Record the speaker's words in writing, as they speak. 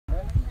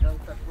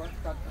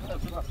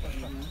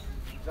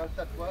जल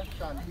तत्व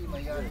शांति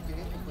मैया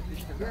के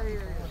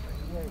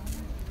प्रतिष्ठा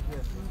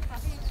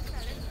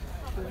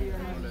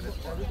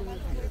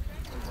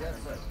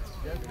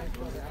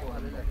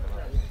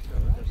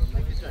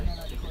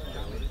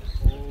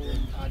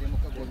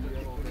आर्यमुख गोत्र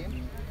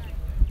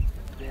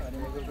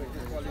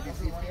क्वालिटी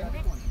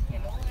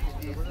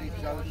श्री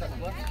जल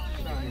तत्व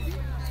शांति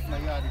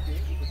मैया के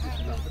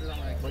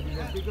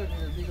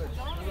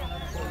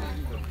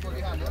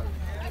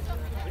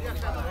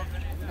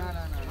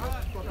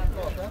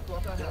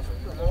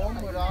ओम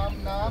राम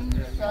नाम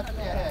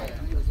सत्य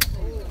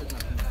है।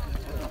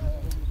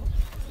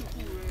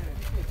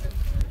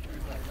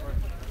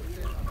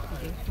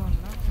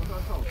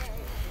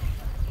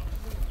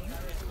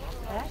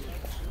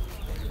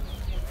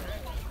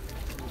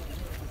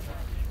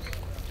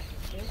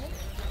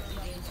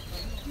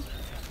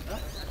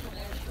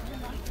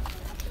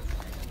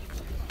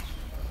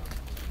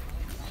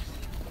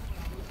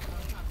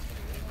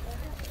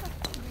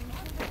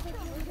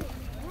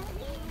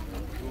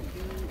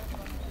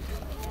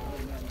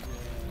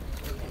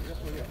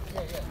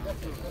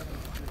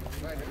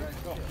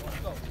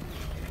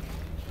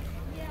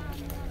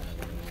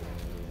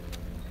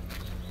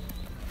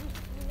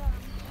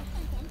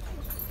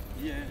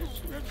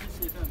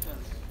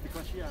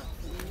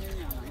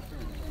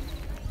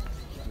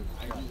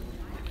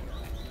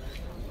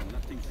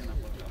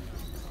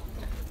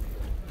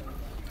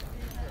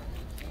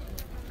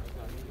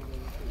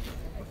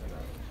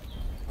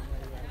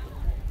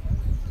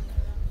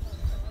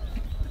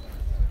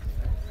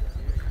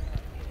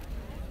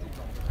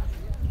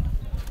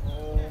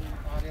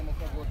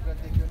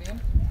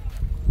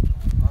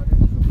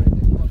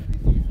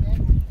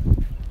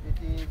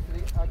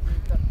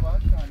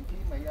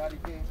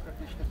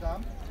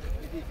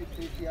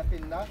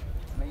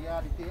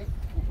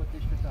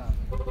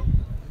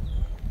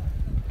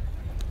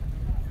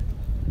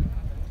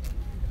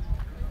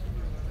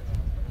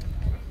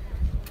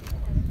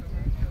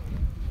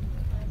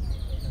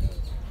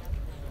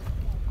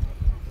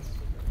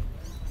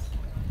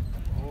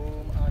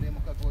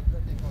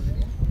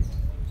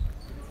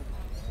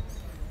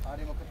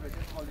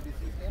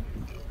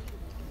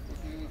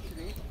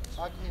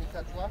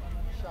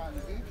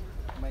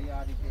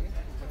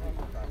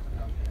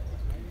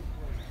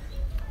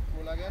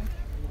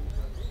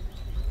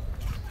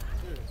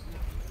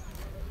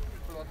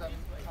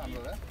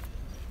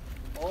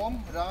 ओम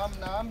राम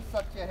नाम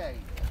सत्य है।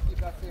 Keep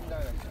that same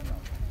direction now.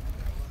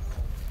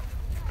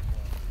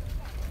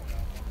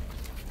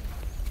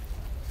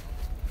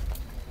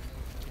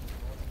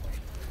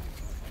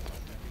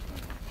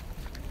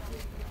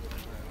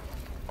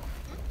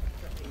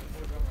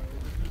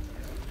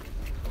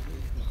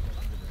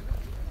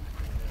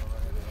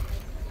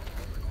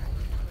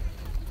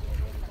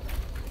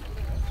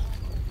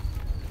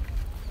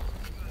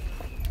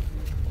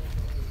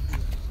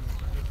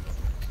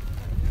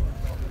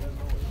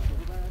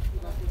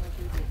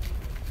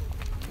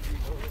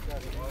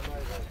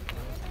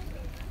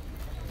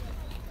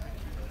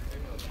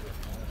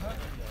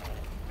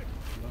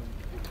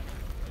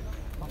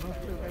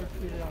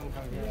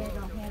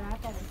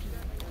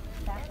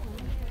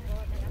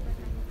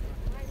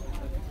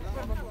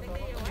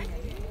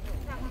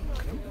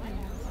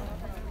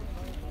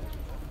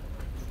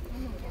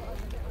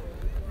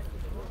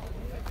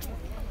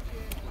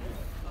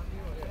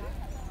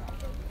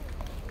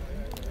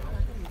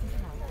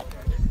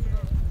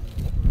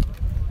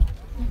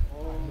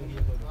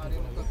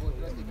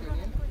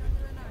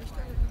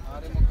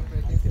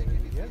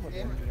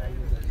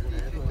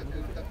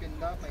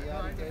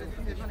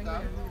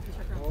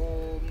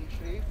 ओम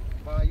श्री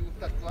वायु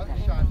तत्व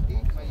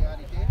शांति मैया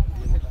के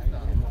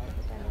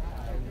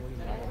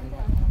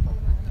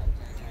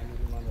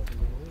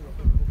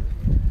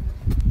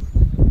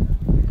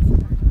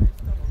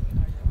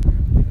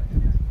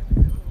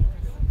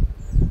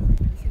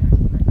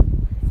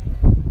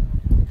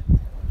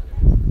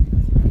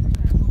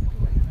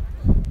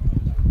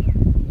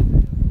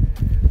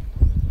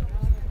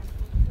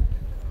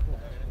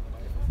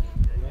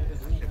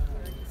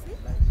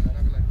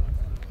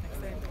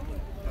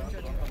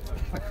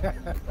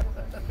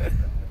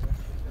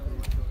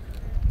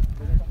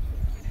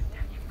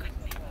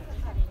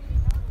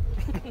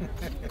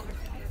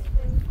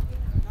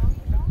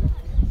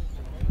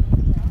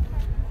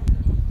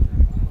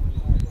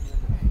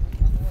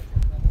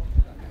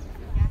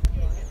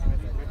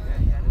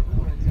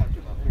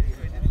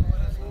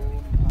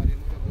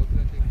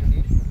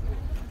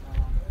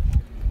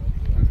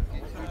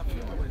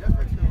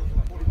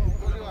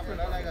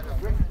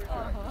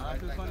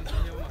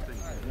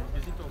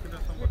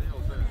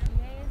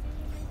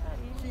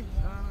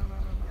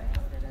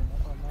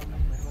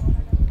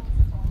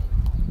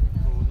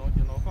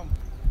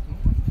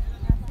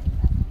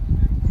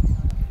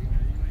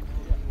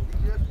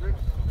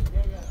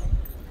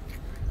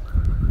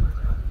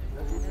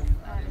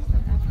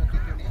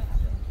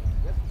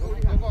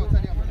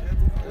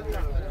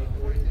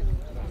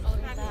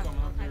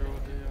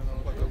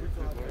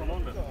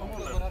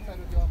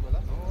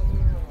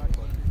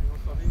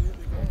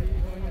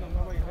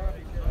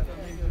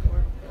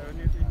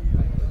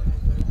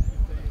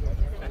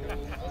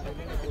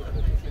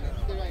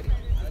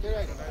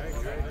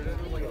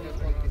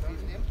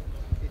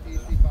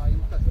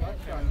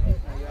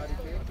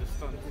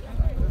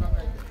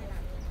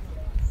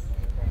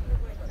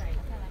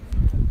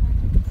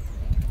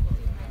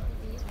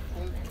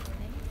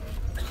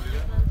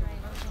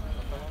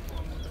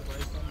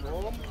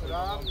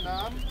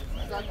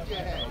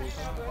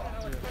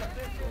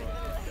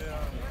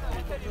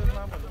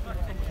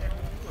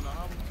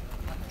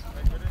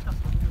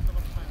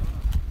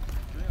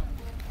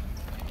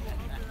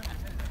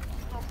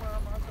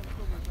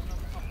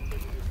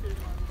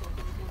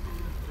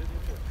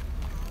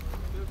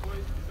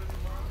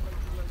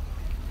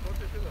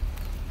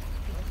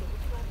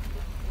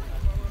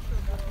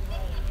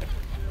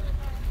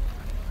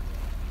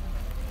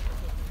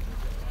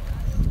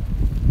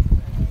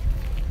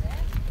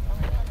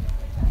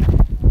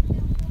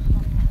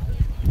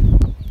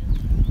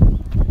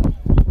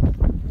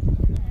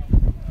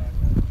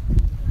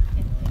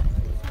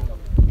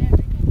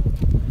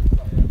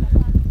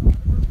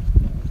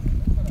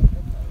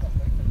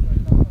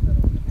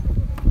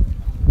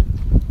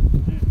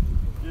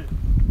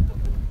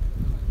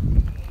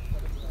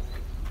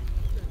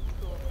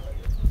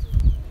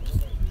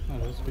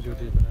just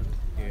videotaping it.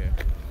 Yeah.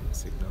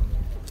 Sit down.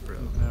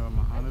 Yeah,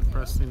 my hand is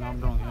pressed in, I'm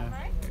down here.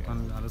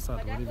 And the other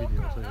side of the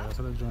video, so yeah,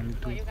 so I join the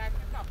two.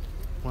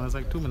 One is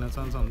like 2 minutes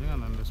and something,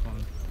 and then this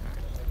one.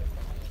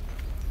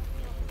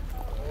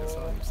 Yeah,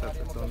 so you set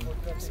it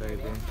on side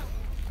there.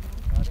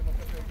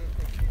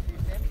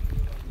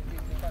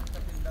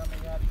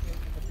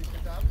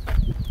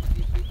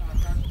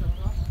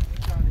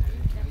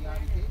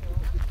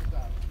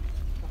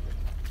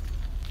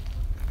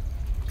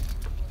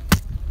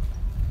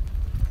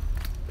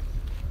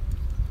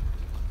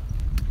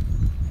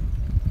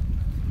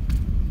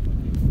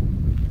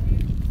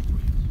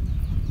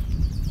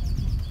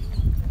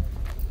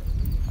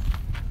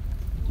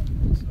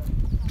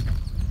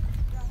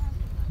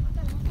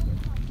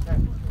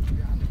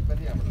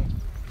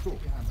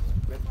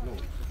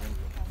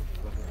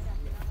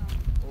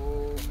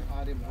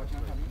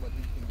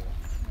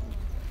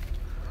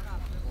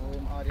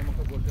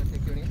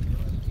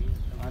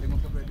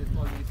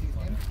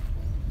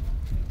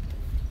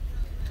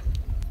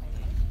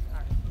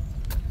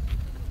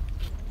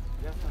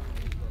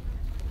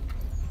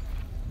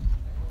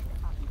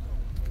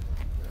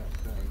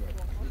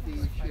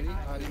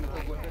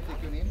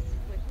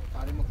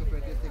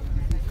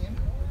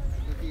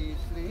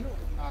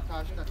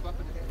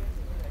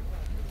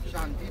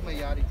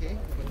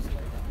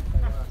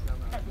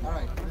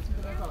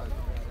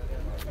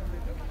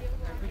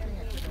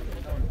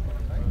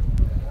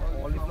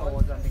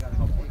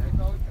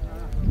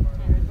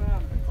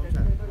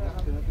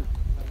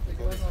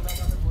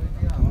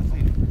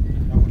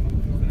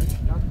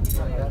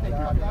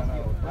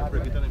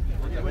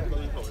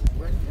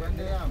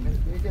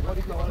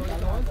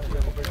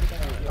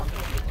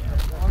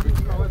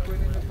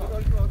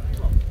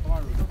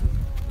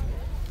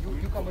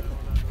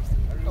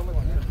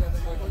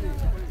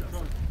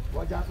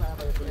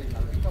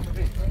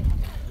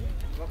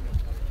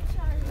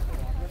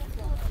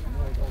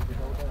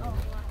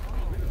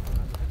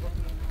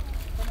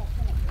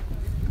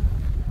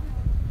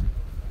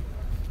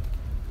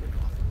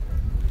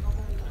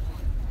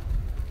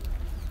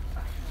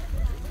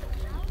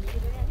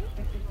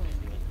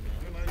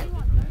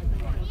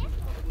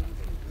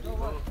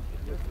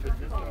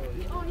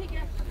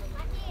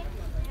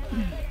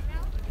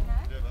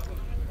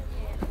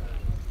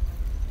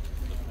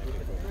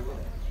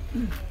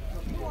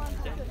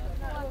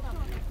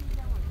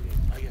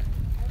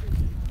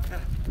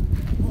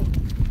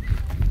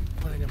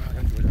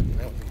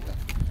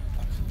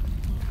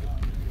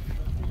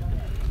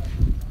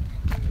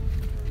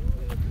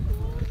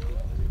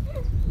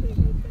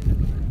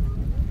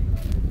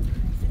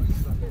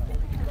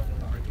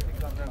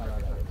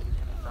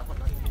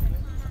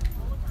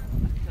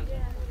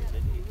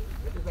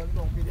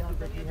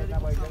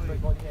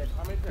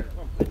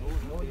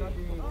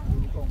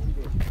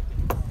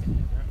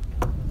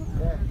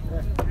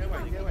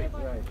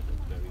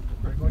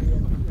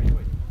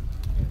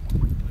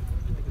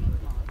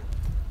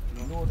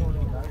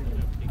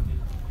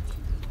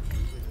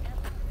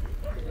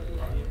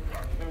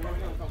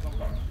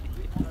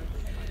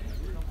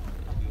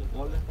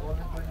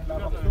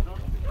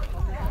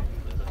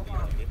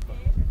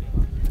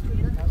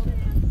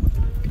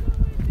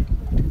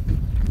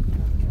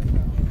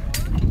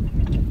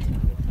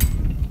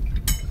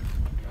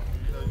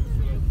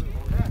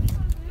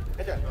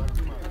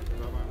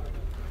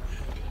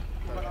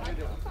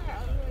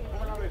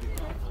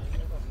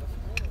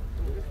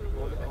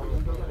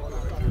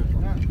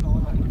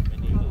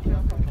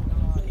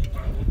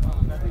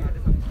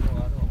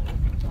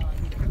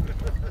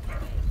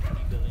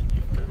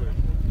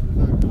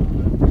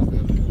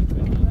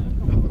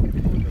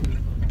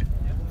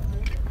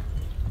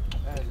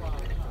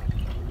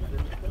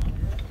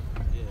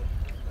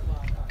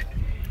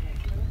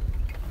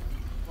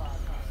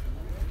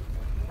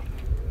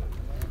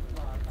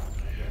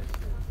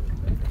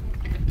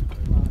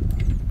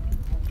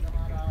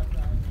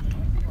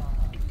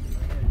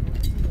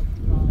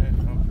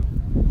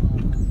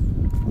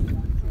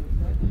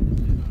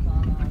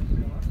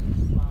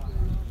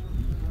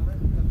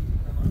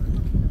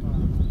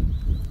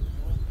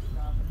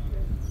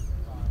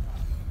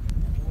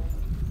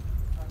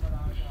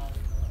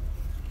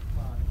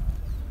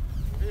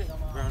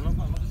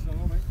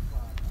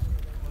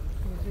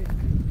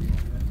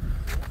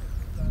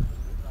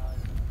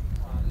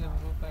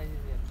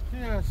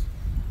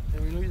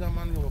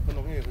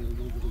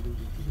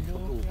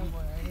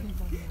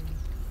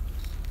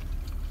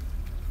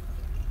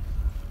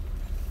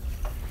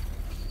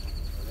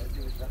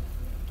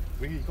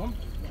 Pergi kom?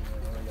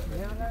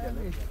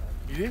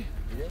 Ini?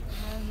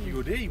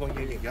 Ibu dia ibu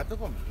yang jatuh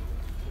kom?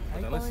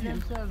 Tak nasi.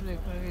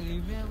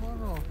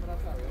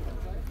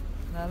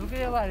 Nah, lu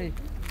kaya apa ni?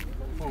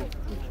 Oh,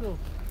 Itu.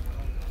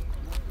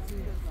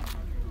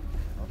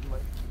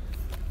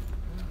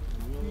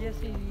 Iya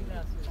sih,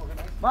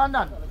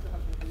 Mandan.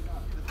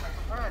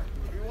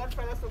 You want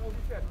fellas to move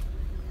this?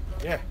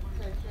 Yeah.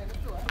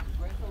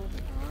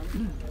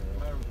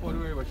 Oh,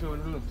 dua baca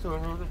dulu. So,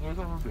 dulu.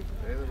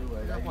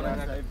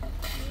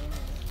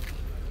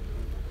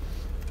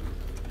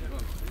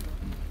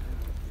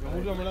 Yang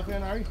muda mana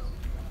kena hari?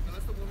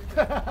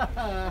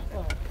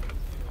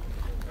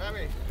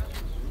 Rami,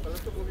 kalau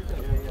tu movie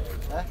channel.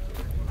 Hả?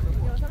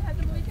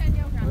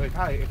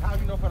 Thai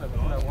enough for them.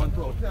 I want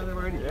to. Yeah, they're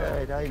ready.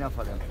 Yeah, that's enough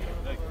for them.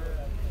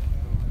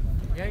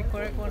 Yeah,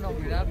 correct one of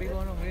that big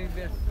one of very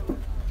best.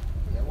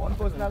 One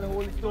person has a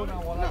whole stone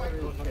and one has a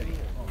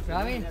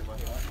Ramin,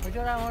 which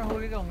one I want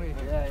hold it only?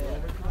 Yeah, yeah.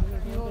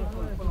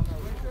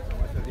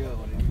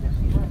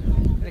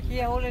 The key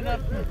hold it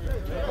up.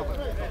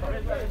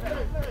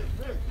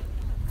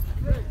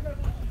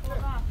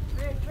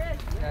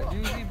 Yeah,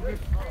 usually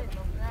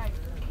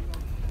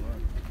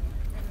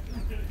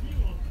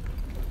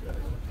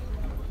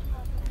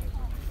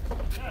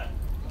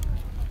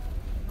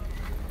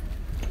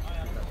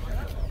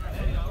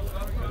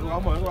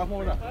Qua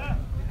môn à?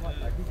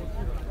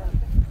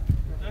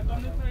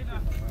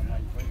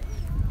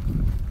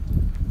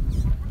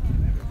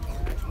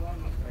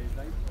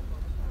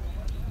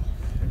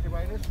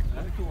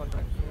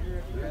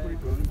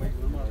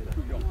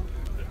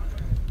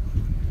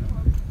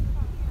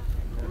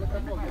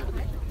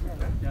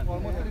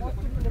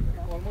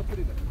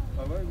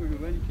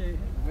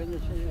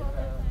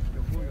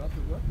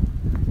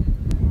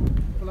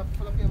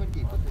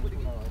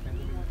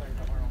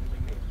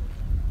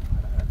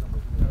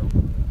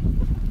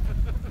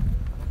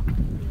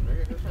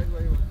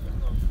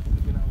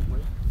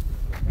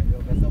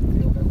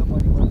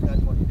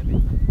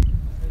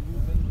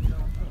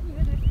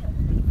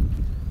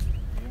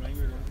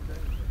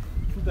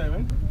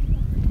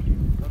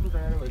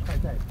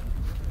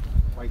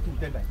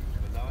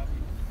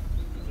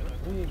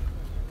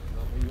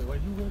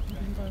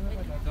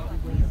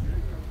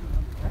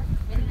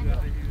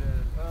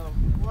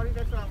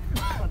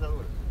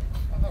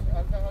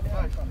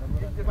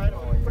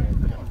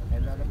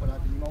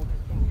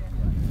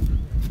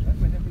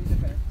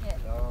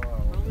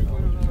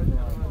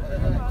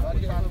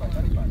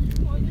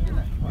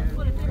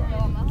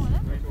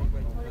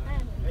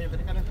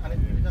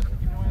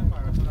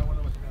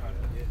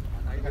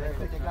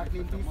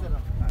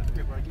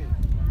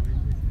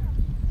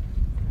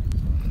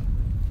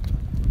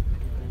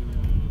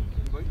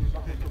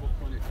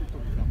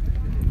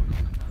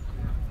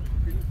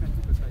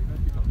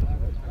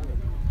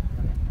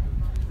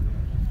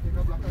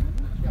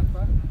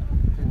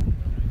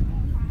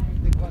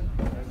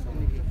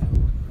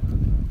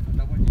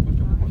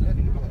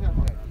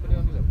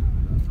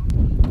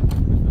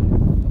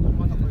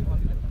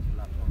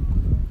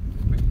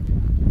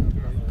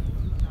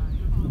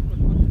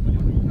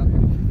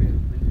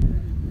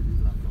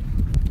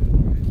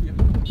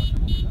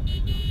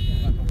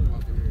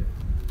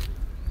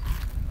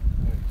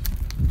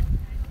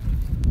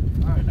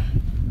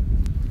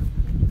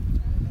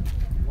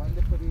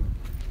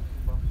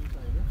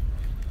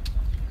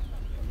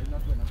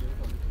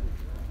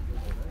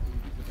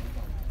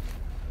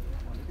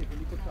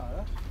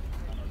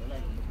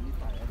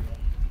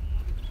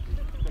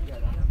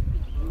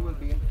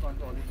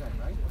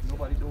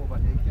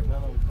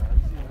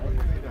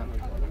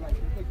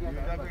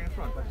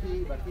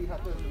 But he has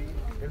to be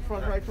in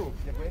front right through.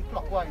 You're going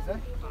clockwise, eh?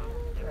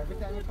 Every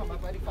time you come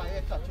up by the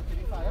fire, touch it to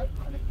the fire,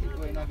 and it keep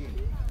going again.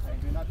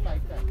 And do not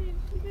 5 times.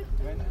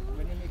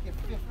 When you make it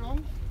 5th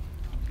round,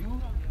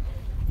 you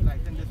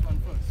lighten this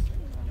one first,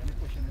 and then you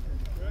push it in.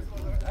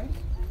 Right?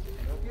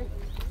 Okay?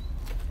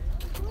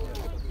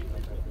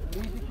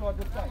 Leave the cloth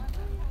this time.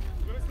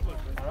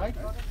 Alright?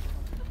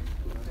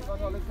 Take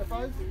out all the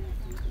slippers.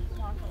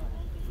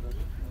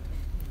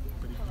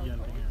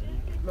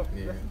 Look,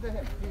 listen to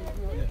him.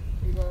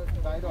 He will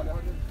guide all the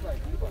right.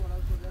 Alright.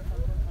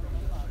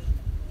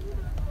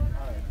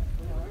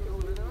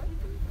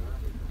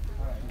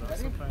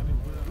 Ready?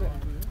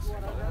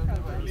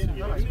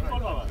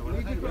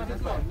 Leave the cloth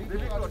this time. Leave the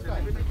cloth this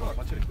time.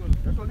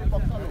 Just hold the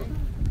box already.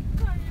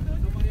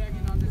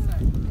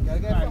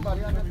 Get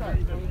somebody on the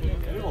side.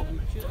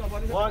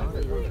 1,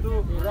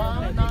 2,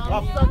 round,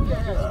 now, stop your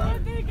head.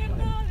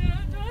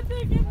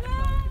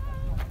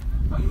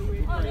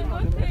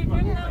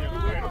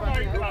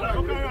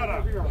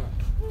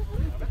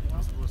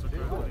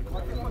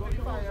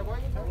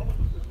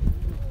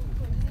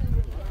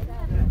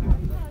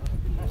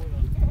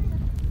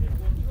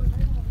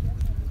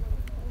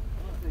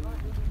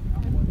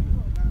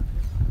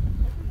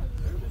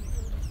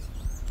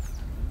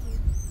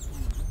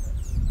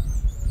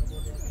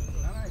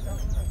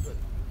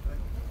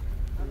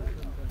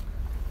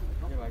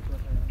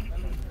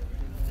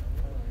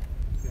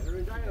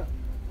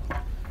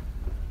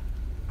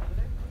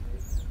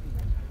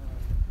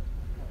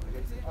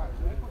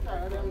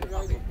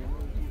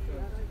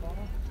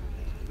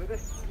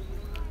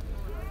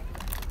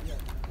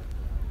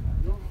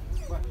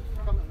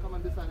 Come on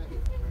this side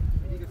again.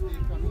 You can stay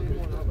from there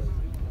more over.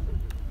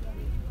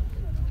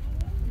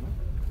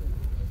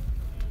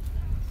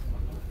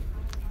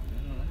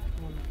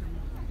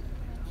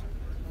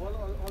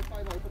 All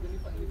 5 out of the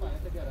fire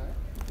together.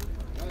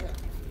 Go ahead.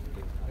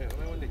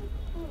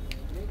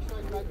 Make sure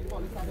you like the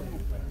one is on the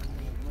move.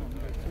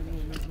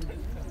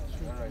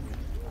 Alright.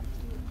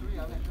 Do you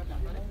have extra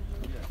camera?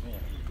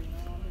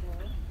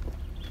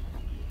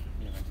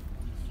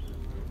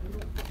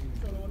 Yeah.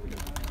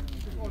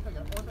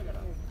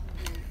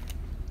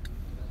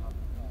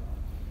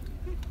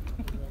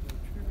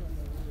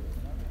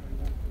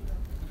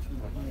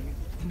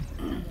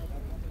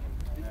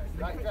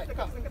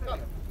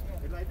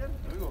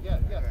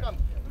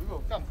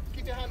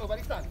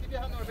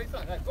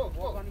 fine. Right, go.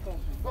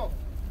 Go.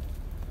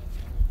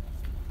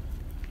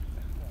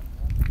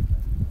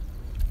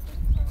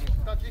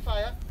 Touch the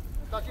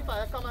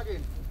fire. Come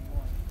again.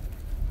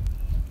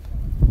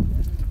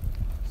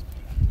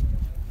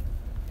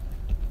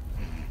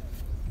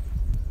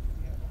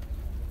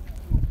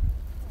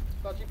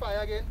 Touch the fire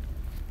again.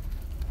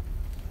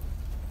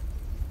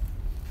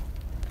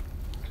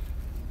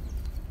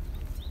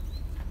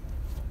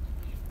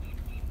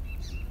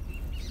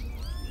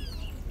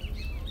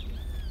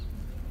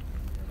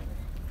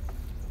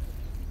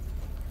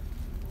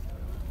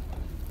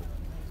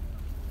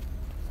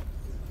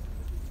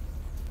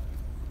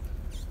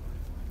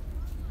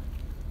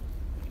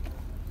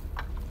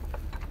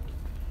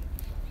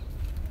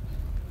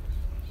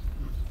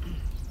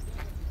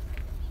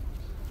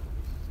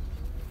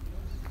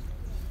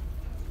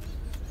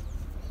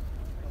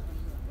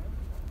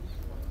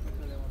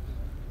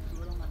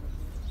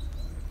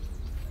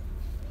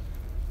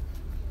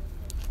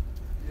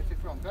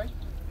 From, right?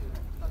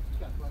 Touch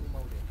the can, one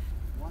mouth there.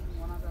 One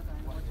at a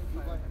time. Go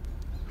ahead.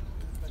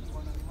 Touch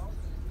one on the mouth.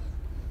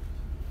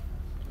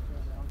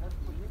 That's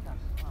full you can.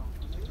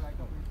 Right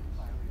up into the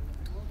fire.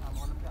 I'm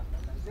on the can.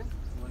 Like this.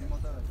 One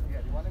mouth.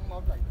 Yeah, one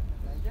mouth like that.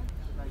 Like this?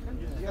 Like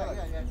this? Yeah.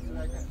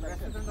 Like that.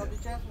 President of the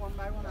chest, one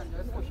by one, and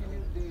just pushing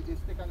the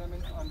stick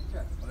element on the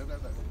chest. Go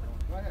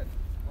ahead.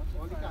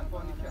 Hold the can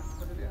on the chest.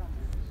 Put it there.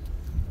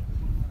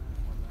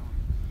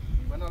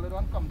 When all the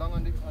one come down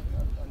on the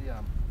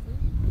arm.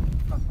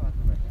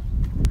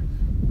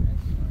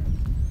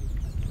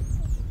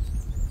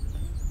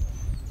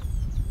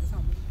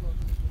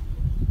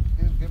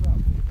 Give up.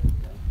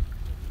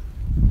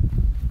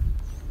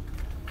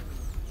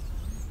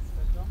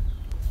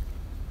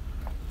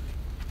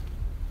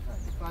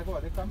 Fly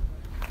forward, they come.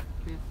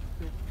 Face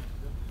the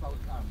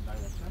south arm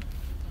direction.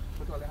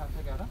 Put all your hands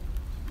together.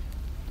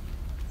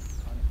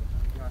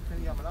 You are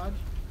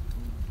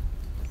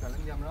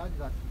telling Himraj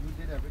that you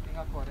did everything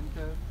according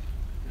to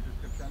the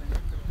description in the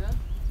scripture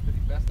to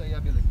the best of your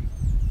ability.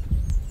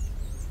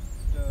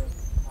 To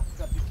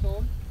accept the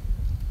soul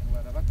in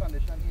whatever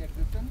condition he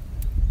exists in,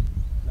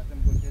 let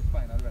him go to his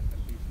final rest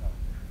in peace now.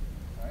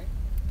 Alright?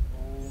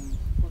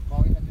 Put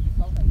bow your head to the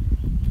south and put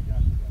your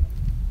hands together.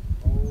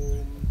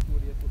 Om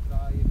Surya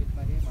Putraye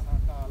Vitmahe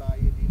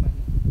Mahakalaye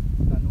Dhimahi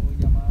Tanu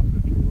Yama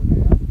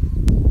Prachodaya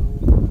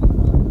Om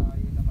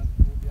Namaradaye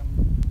Namastubhyam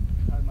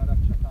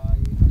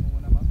Dharmarakshakaye Namo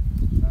Namah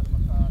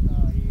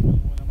Dharmakataye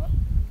Namo Namah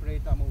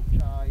Preta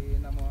Mokshaye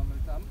Namo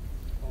Amritam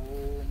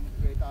Om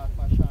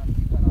Pretatma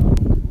Shanti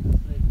Panamamtu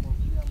Preta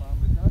Mokshya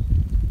Mamritat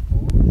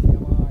Om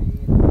Yamaye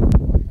Namo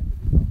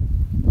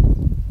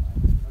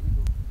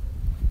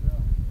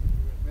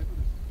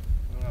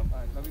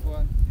Let me go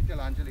and tell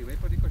Anjali, wait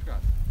for the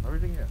Kushkas.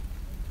 Everything here.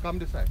 Come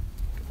this side.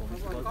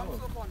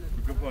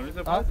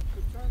 Huh?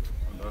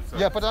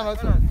 Yeah, put on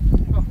also. Come.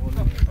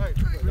 Right.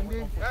 Bring the.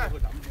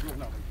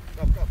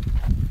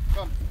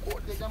 Come. Oh,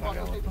 take them on.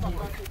 Take them on.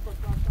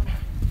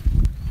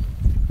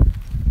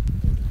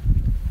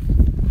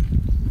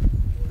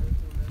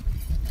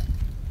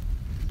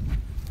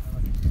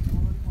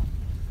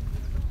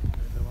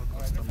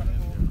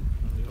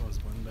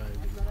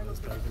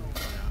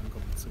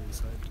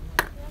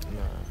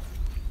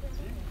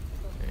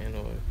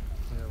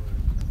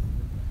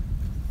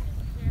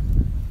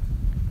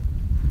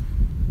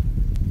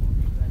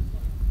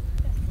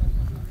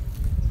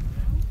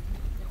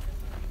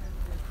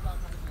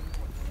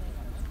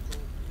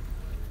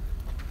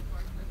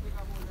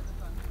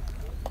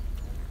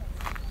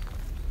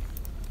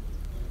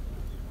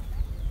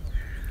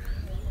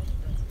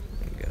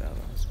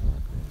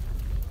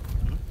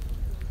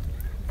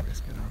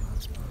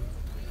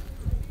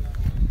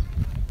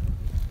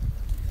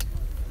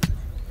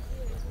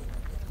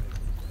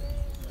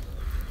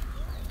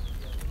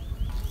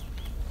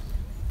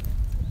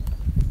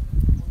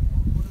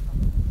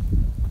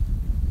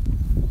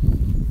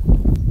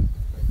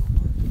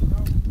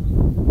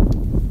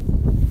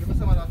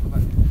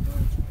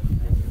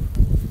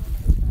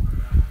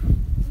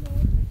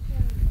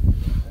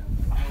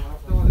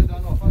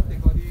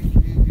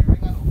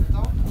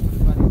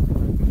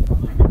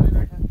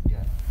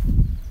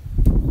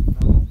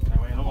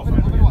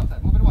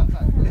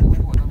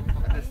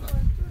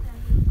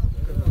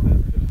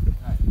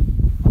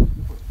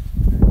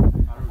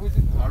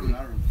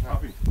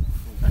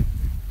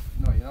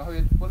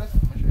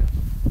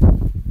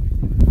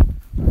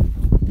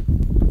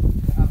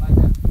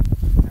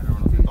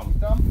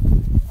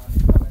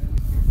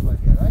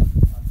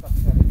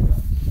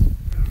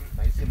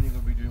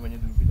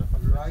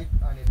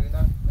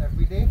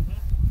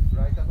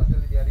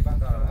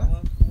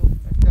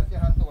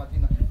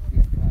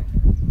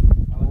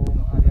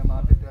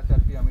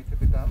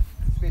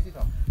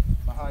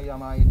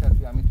 Yamai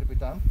Tarpiyami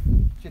Tripitam,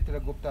 Chitra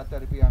Gupta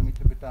Tarpiyami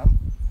Tripitam,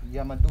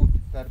 Yamadut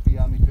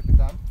Tarpiyami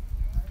Tripitam.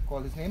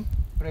 Call his name.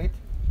 Pret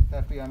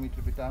Tarpiyami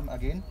Tripitam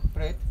again.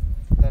 Pret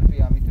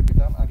Tarpiyami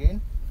Tripitam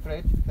again.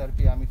 Pret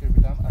Tarpiyami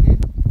Tripitam again.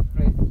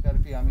 Pret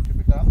Tarpiyami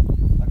Tripitam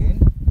again.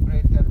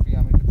 Pret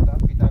Tarpiyami Tripitam.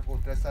 Pita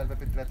Gotra Sarva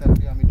Pitra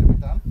Tarpiyami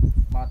Tripitam.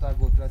 Mata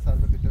Gotra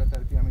Sarva Pitra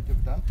Tarpiyami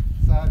Tripitam.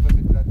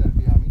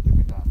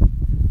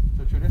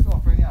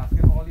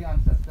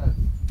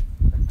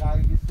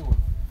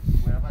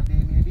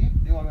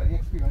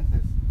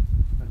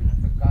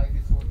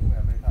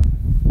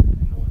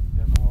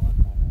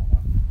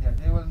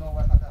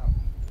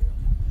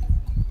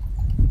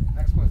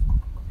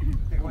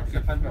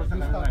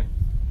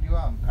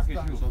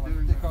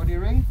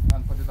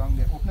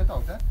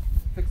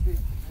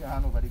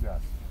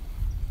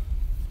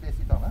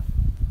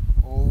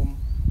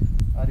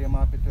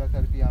 Pitra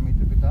Tarpiyami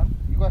Tripitam.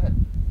 You go ahead.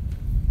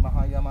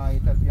 Mahayamaya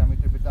Tarpiyami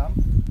Tripitam.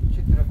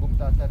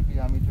 Chitragupta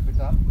Tarpiyami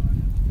Tripitam.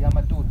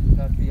 Yamatut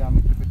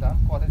Tarpiyami Tripitam.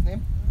 Call his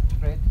name.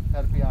 Pret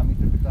Tarpiyami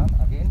Tripitam.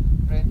 Again.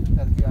 Pret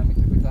Tarpiyami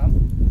Tripitam.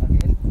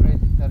 Again.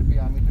 Pret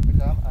Tarpiyami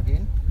Tripitam.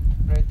 Again.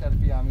 Pret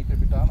Tarpiyami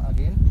Tripitam.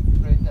 Again.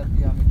 Pret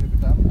Tarpiyami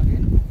Tripitam.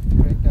 Again.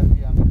 Pret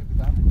Tarpiyami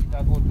Tripitam. Ita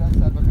Gotra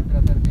Sarva Pitra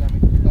Tarpiyami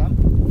Tripitam.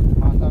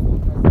 Mata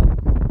Gotra Sarva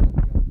Pitra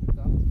Tarpiyami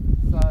Tripitam.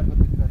 Sarva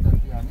Pitra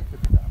Tarpiyami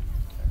Tripitam.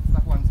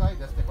 Step one side,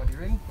 just take out the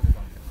ring, put it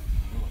on there.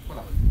 Pull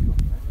out.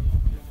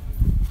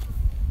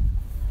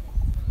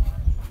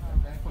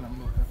 Then pull them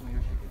look, that's when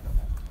you shake it up.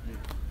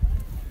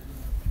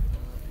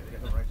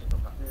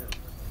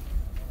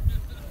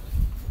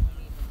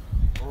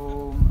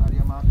 Om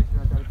Aryama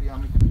Pitra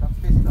Tarpiyami Tripitam.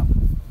 Space it up.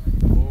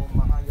 Om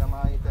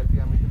Mahayamaya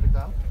Tarpiyami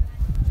Tripitam.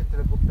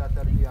 Chitragupta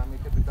Tarpiyami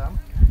Tripitam.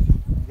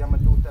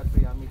 Yamadut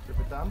Tarpiyami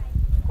Tripitam.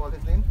 Call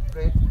his name.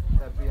 Pret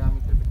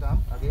Tarpiyami Tripitam.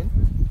 Again.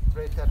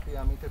 Pret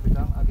Tarpiyami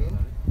Tripitam. Again.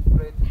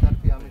 Pret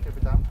Tarpiyami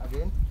Tripitam.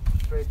 Again.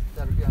 Pret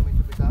Tarpiyami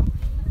Tripitam.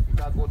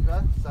 Pita Gotra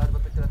Sarva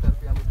Pitra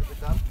Tarpiyami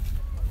Tripitam.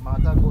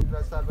 Mata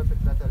Gotra Sarva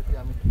Pitra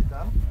Tarpiyami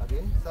Tripitam.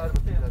 Again. Sarva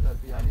Pitra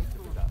Tarpiyami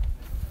Tripitam.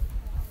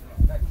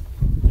 Next.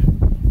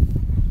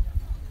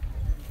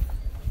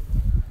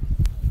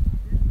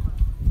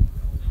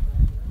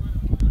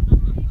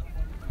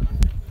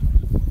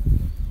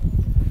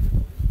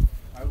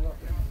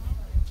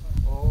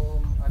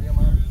 Om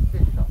Aryama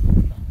Pitra.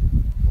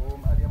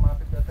 Om Aryama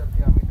Pitra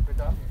Tarpiyami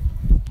Tripitam.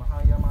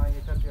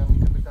 Mahayamaya Tarpiyami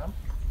Tripitam.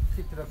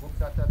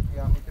 Chitragupta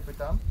Tarpiyami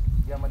Tripitam.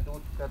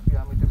 Yamadut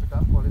Tarpiyami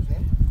Tripitam. Call his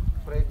name.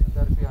 Pret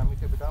Tarpiyami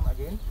Tripitam.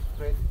 Again.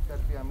 Pret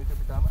Tarpiyami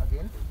Tripitam.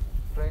 Again.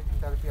 Pret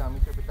Tarpiyami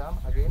Tripitam.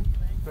 Again.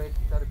 Pret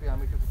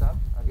Tarpiyami Tripitam.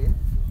 Again.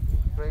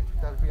 Pret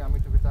Tarpiyami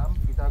Tripitam.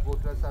 Pita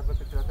Gotra Sarva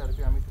Pitra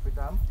Tarpiyami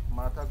Tripitam.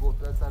 Mata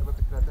Gotra Sarva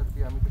Pitra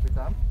Tarpiyami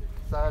Tripitam.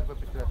 Sarva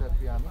Pitra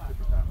Tarpiyami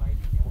Tripitam.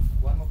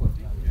 One more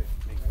question.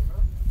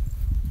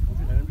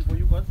 And before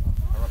you go, I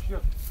rush you.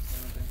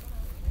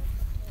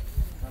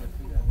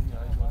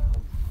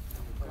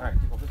 Alright,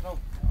 take off this now.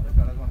 The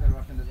fellas want to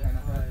rush in this kind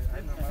of thing.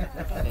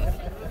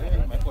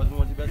 Hey, my cousin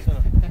wants the best, I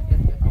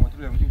want to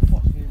do everything first.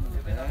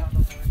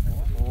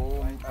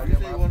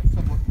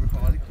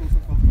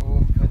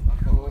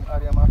 Om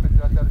Aryama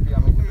Pitra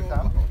Tarpiyami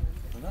Tripitam.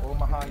 Om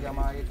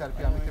Mahayamaya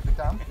Tarpiyami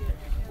Tripitam.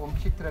 Om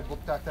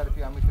Chitragupta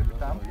Tarpiyami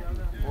Tripitam.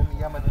 Om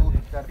Yamadut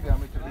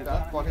Tarpiyami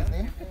Tripitam. Call his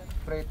name.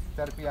 Pret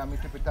Tarpiyami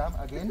Tripitam.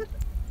 Again.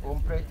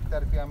 Om Pret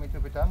Tarpiyami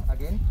Tripitam.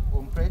 Again.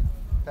 Om Pret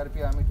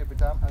Tarpiyami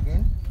Tripitam.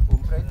 Again.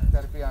 Om Pret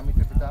Tarpiyami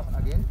Tripitam.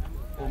 Again.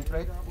 Om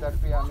Pret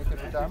Tarpiyami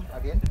Tripitam.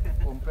 Again.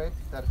 Om Pret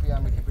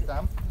Tarpiyami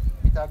Tripitam.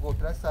 Pita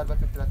Gotra Sarva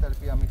Pitra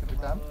Tarpiyami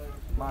Tripitam.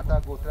 Mata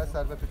Gotra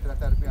Sarva Pitra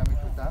Tarpiyami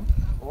Tripitam.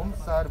 Om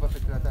Sarva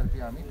Pitra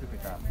Tarpiyami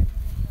Tripitam.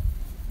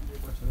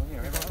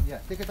 Yeah,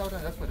 take it out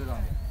and just put it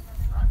on there.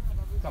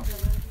 Come.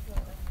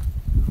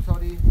 Look how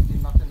the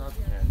knot in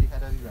the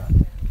head of the grass.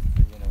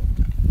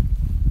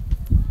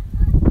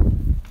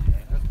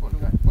 Just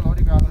pull out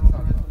the grass and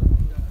start.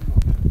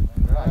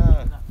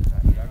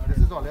 Right. This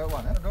is all your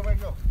one, eh?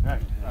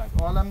 Right.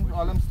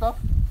 All them stuff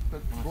to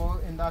go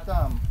in that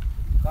box.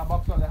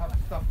 All they have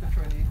stuff to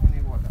throw in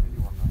the water.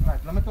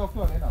 Right. Let me talk to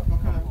her now.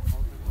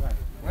 Right.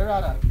 Where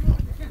are they?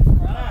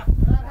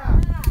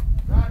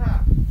 Radha.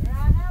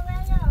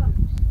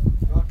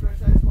 Your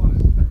pressure is calling.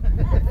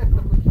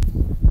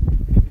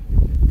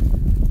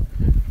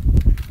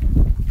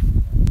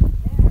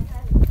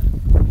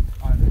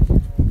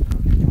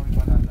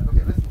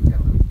 Okay, let's look at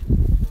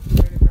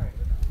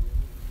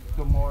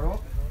tomorrow.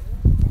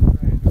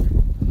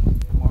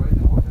 Tomorrow is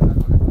important.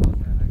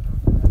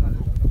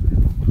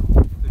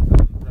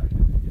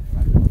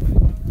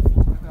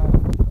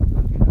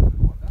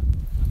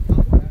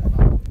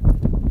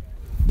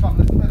 Come,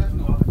 listen to this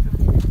now.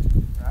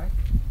 Right?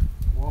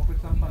 Walk with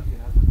some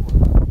containers with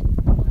water.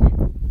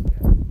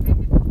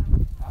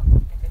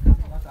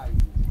 Not I.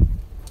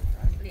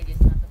 Right?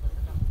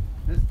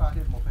 This part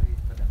is more for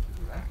them to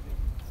do, right?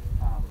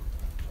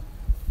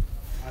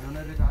 I don't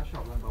know if they got a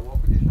shovel, but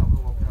walk with